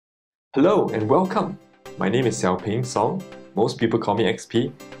Hello and welcome! My name is Xiaoping Song, most people call me XP,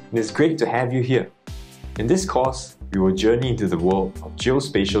 and it's great to have you here. In this course, we will journey into the world of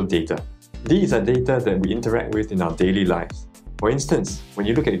geospatial data. These are data that we interact with in our daily lives. For instance, when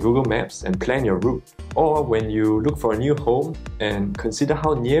you look at Google Maps and plan your route, or when you look for a new home and consider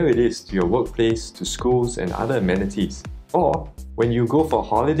how near it is to your workplace, to schools and other amenities, or when you go for a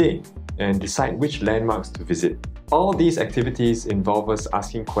holiday and decide which landmarks to visit. All these activities involve us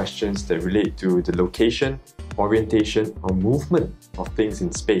asking questions that relate to the location, orientation, or movement of things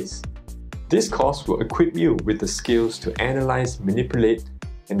in space. This course will equip you with the skills to analyze, manipulate,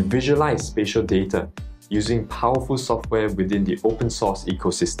 and visualize spatial data using powerful software within the open source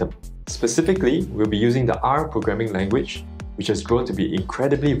ecosystem. Specifically, we'll be using the R programming language, which has grown to be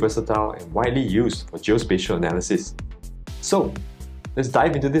incredibly versatile and widely used for geospatial analysis. So, let's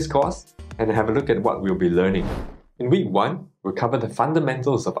dive into this course and have a look at what we'll be learning. In week 1, we'll cover the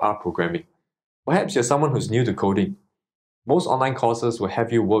fundamentals of R programming. Perhaps you're someone who's new to coding. Most online courses will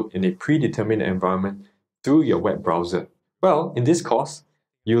have you work in a predetermined environment through your web browser. Well, in this course,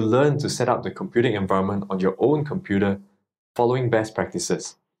 you'll learn to set up the computing environment on your own computer following best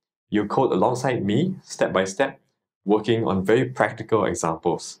practices. You'll code alongside me, step by step, working on very practical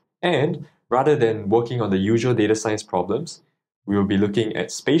examples. And rather than working on the usual data science problems, we will be looking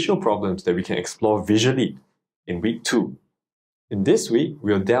at spatial problems that we can explore visually in week 2. In this week,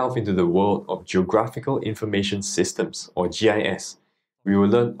 we'll delve into the world of Geographical Information Systems, or GIS. We will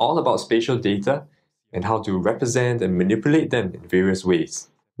learn all about spatial data and how to represent and manipulate them in various ways.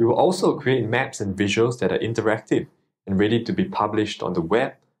 We will also create maps and visuals that are interactive and ready to be published on the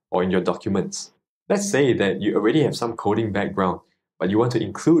web or in your documents. Let's say that you already have some coding background, but you want to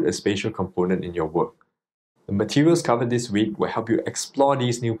include a spatial component in your work. The materials covered this week will help you explore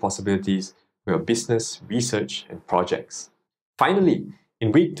these new possibilities for your business, research, and projects. Finally,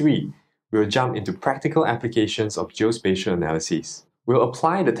 in week 3, we'll jump into practical applications of geospatial analysis. We'll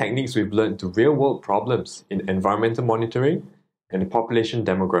apply the techniques we've learned to real-world problems in environmental monitoring and population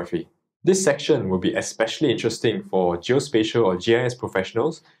demography. This section will be especially interesting for geospatial or GIS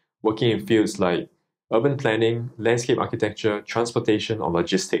professionals working in fields like urban planning, landscape architecture, transportation, or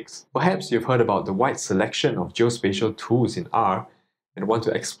logistics. Perhaps you've heard about the wide selection of geospatial tools in R and want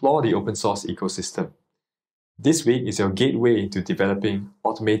to explore the open source ecosystem. This week is your gateway to developing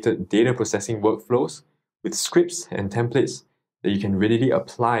automated data processing workflows with scripts and templates that you can readily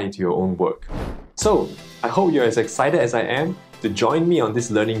apply to your own work. So, I hope you're as excited as I am to join me on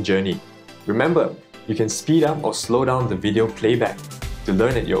this learning journey. Remember, you can speed up or slow down the video playback to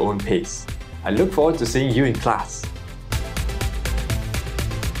learn at your own pace. I look forward to seeing you in class.